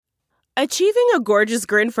Achieving a gorgeous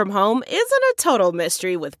grin from home isn't a total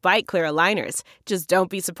mystery with Byte Clear aligners. Just don't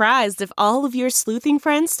be surprised if all of your sleuthing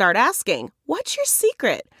friends start asking, "What's your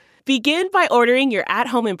secret?" Begin by ordering your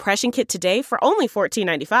at-home impression kit today for only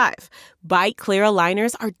 $14.95. Byte Clear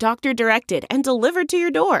aligners are doctor-directed and delivered to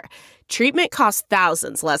your door. Treatment costs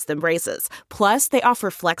thousands less than braces. Plus, they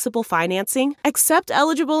offer flexible financing, accept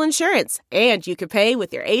eligible insurance, and you can pay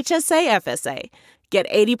with your HSA FSA. Get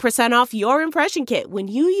 80% off your impression kit when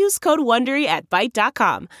you use code WONDERY at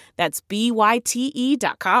Byte.com. That's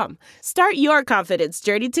BYTE.com. Start your confidence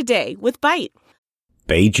journey today with Byte.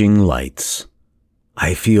 Beijing Lights.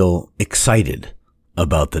 I feel excited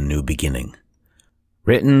about the new beginning.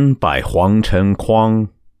 Written by Huangchen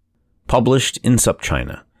Kuang. Published in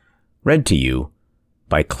SupChina. Read to you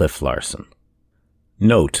by Cliff Larson.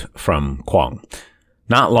 Note from Kuang.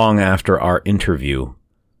 Not long after our interview,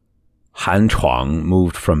 Han Chuang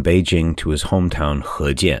moved from Beijing to his hometown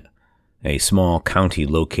Hejian, a small county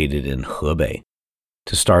located in Hebei,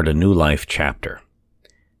 to start a new life chapter.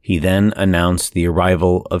 He then announced the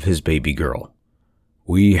arrival of his baby girl.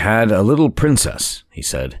 "We had a little princess," he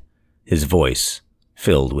said, his voice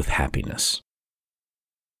filled with happiness.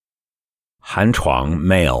 Han Chuang,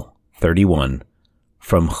 male, 31,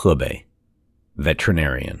 from Hebei,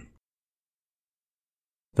 veterinarian.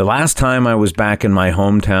 The last time I was back in my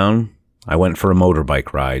hometown, I went for a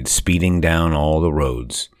motorbike ride, speeding down all the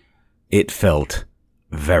roads. It felt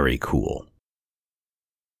very cool.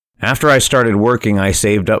 After I started working, I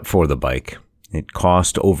saved up for the bike. It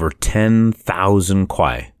cost over 10,000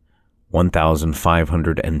 kuai,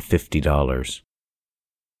 $1,550.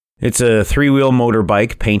 It's a three-wheel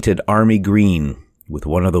motorbike painted army green with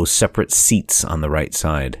one of those separate seats on the right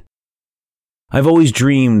side. I've always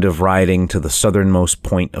dreamed of riding to the southernmost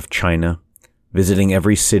point of China, visiting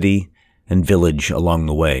every city and village along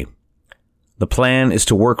the way. The plan is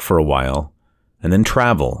to work for a while and then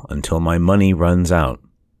travel until my money runs out.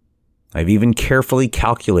 I've even carefully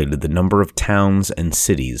calculated the number of towns and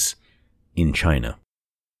cities in China.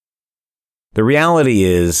 The reality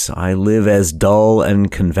is, I live as dull and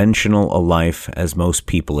conventional a life as most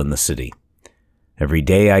people in the city. Every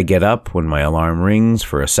day I get up when my alarm rings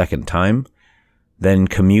for a second time, then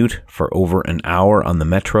commute for over an hour on the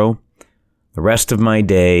metro. The rest of my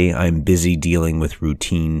day, I'm busy dealing with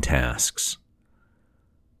routine tasks.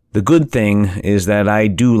 The good thing is that I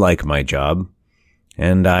do like my job,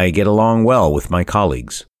 and I get along well with my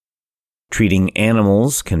colleagues. Treating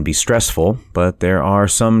animals can be stressful, but there are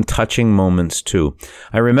some touching moments too.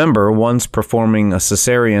 I remember once performing a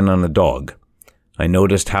cesarean on a dog. I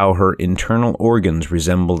noticed how her internal organs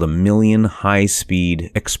resembled a million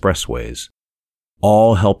high-speed expressways,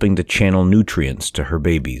 all helping to channel nutrients to her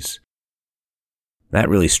babies. That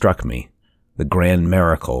really struck me, the grand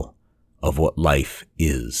miracle of what life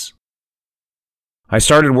is. I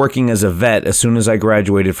started working as a vet as soon as I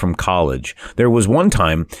graduated from college. There was one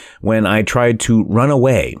time when I tried to run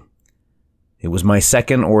away. It was my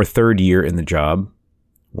second or third year in the job.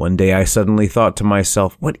 One day I suddenly thought to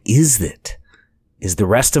myself, what is it? Is the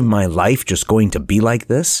rest of my life just going to be like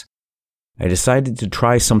this? I decided to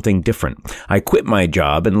try something different. I quit my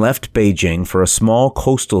job and left Beijing for a small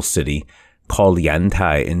coastal city called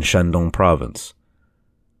Yantai in Shandong province.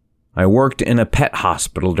 I worked in a pet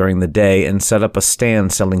hospital during the day and set up a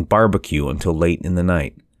stand selling barbecue until late in the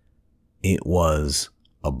night. It was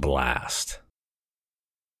a blast.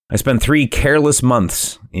 I spent 3 careless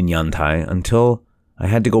months in Yantai until I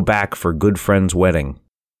had to go back for a good friend's wedding.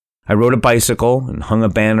 I rode a bicycle and hung a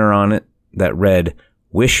banner on it that read,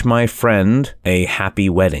 "Wish my friend a happy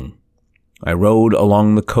wedding." I rode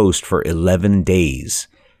along the coast for 11 days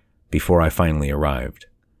before I finally arrived.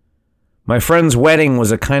 My friend's wedding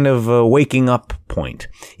was a kind of a waking up point,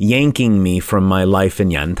 yanking me from my life in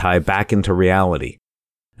Yantai back into reality.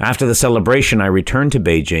 After the celebration, I returned to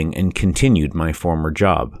Beijing and continued my former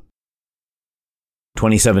job.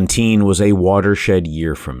 2017 was a watershed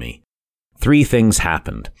year for me. 3 things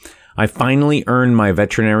happened. I finally earned my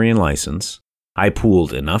veterinarian license. I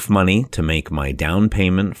pooled enough money to make my down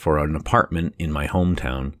payment for an apartment in my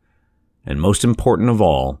hometown. And most important of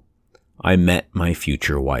all, I met my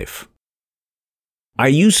future wife. I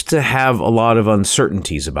used to have a lot of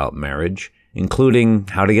uncertainties about marriage, including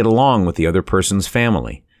how to get along with the other person's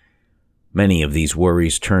family. Many of these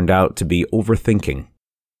worries turned out to be overthinking.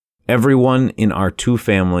 Everyone in our 2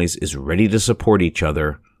 families is ready to support each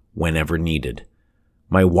other whenever needed.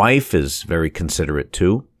 My wife is very considerate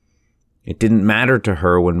too. It didn't matter to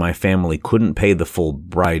her when my family couldn't pay the full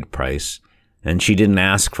bride price, and she didn't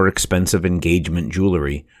ask for expensive engagement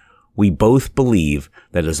jewelry. We both believe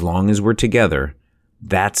that as long as we're together,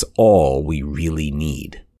 that's all we really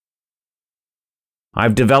need.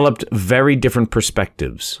 I've developed very different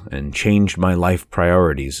perspectives and changed my life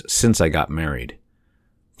priorities since I got married.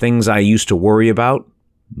 Things I used to worry about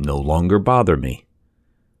no longer bother me.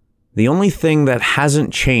 The only thing that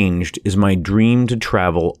hasn't changed is my dream to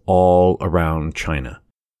travel all around China.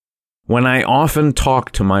 When I often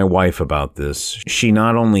talk to my wife about this, she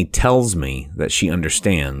not only tells me that she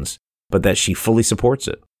understands, but that she fully supports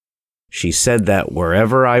it. She said that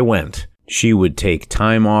wherever I went, she would take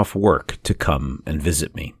time off work to come and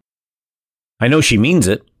visit me. I know she means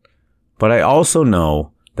it, but I also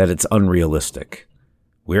know that it's unrealistic.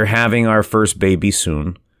 We're having our first baby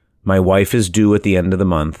soon. My wife is due at the end of the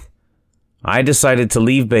month. I decided to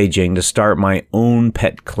leave Beijing to start my own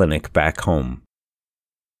pet clinic back home.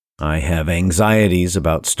 I have anxieties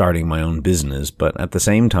about starting my own business, but at the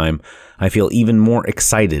same time, I feel even more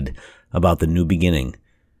excited about the new beginning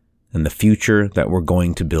and the future that we're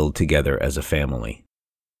going to build together as a family.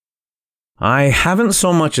 I haven't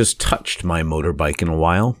so much as touched my motorbike in a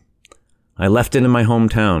while. I left it in my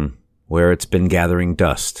hometown, where it's been gathering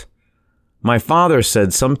dust. My father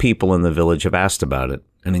said some people in the village have asked about it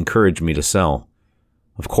and encouraged me to sell.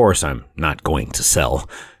 Of course, I'm not going to sell.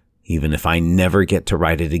 Even if I never get to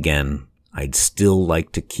ride it again, I'd still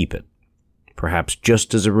like to keep it. Perhaps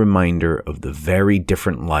just as a reminder of the very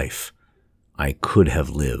different life I could have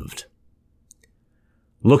lived.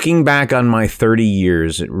 Looking back on my 30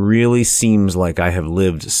 years, it really seems like I have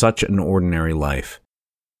lived such an ordinary life.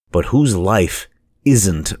 But whose life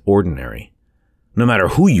isn't ordinary? No matter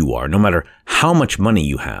who you are, no matter how much money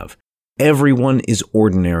you have, everyone is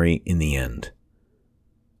ordinary in the end.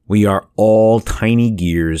 We are all tiny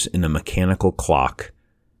gears in a mechanical clock,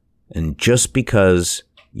 and just because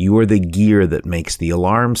you are the gear that makes the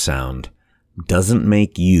alarm sound doesn't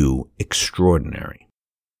make you extraordinary.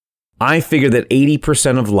 I figure that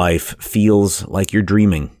 80% of life feels like you're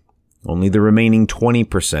dreaming. Only the remaining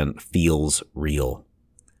 20% feels real.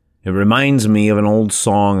 It reminds me of an old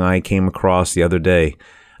song I came across the other day.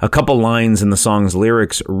 A couple lines in the song's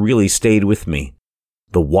lyrics really stayed with me.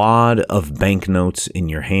 The wad of banknotes in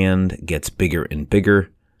your hand gets bigger and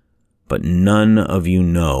bigger, but none of you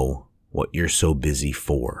know what you're so busy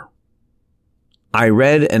for. I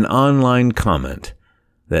read an online comment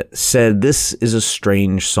that said this is a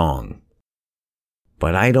strange song,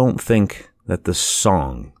 but I don't think that the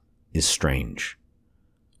song is strange.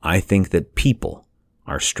 I think that people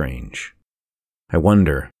are strange. I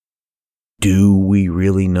wonder, do we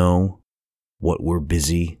really know what we're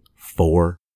busy for?